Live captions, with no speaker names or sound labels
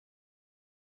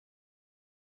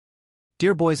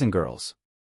Dear boys and girls.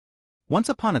 Once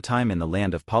upon a time in the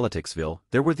land of Politicsville,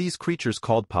 there were these creatures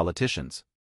called politicians.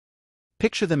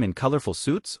 Picture them in colorful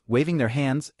suits, waving their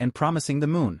hands and promising the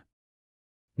moon.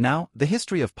 Now, the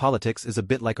history of politics is a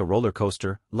bit like a roller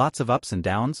coaster, lots of ups and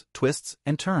downs, twists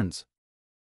and turns.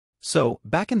 So,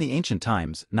 back in the ancient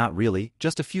times, not really,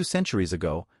 just a few centuries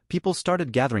ago, people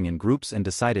started gathering in groups and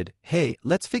decided, hey,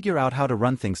 let's figure out how to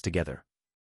run things together.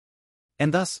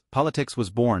 And thus, politics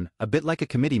was born, a bit like a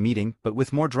committee meeting, but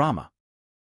with more drama.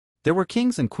 There were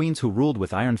kings and queens who ruled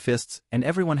with iron fists, and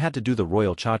everyone had to do the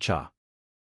royal cha-cha.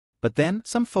 But then,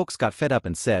 some folks got fed up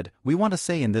and said, we want a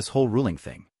say in this whole ruling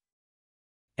thing.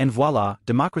 And voila,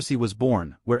 democracy was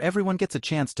born, where everyone gets a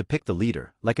chance to pick the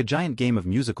leader, like a giant game of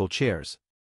musical chairs.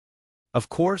 Of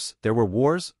course, there were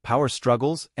wars, power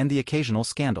struggles, and the occasional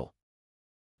scandal.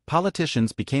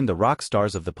 Politicians became the rock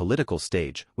stars of the political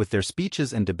stage, with their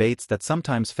speeches and debates that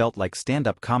sometimes felt like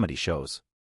stand-up comedy shows.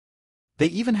 They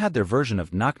even had their version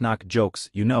of knock-knock jokes,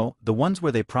 you know, the ones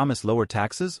where they promise lower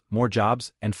taxes, more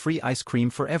jobs, and free ice cream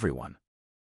for everyone.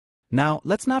 Now,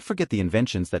 let's not forget the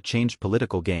inventions that changed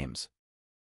political games.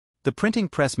 The printing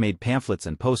press made pamphlets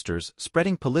and posters,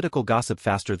 spreading political gossip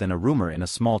faster than a rumor in a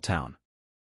small town.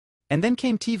 And then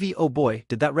came TV. Oh boy,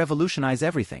 did that revolutionize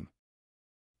everything.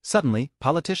 Suddenly,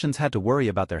 politicians had to worry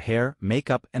about their hair,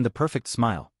 makeup, and the perfect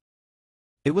smile.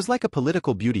 It was like a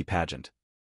political beauty pageant.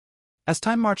 As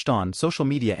time marched on, social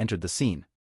media entered the scene.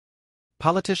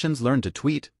 Politicians learned to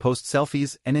tweet, post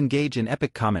selfies, and engage in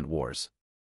epic comment wars.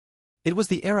 It was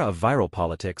the era of viral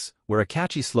politics, where a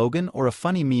catchy slogan or a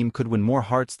funny meme could win more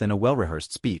hearts than a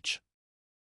well-rehearsed speech.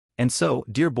 And so,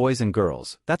 dear boys and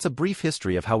girls, that's a brief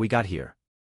history of how we got here.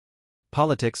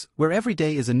 Politics, where every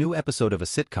day is a new episode of a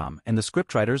sitcom and the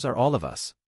scriptwriters are all of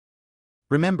us.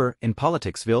 Remember, in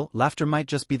Politicsville, laughter might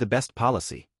just be the best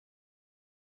policy.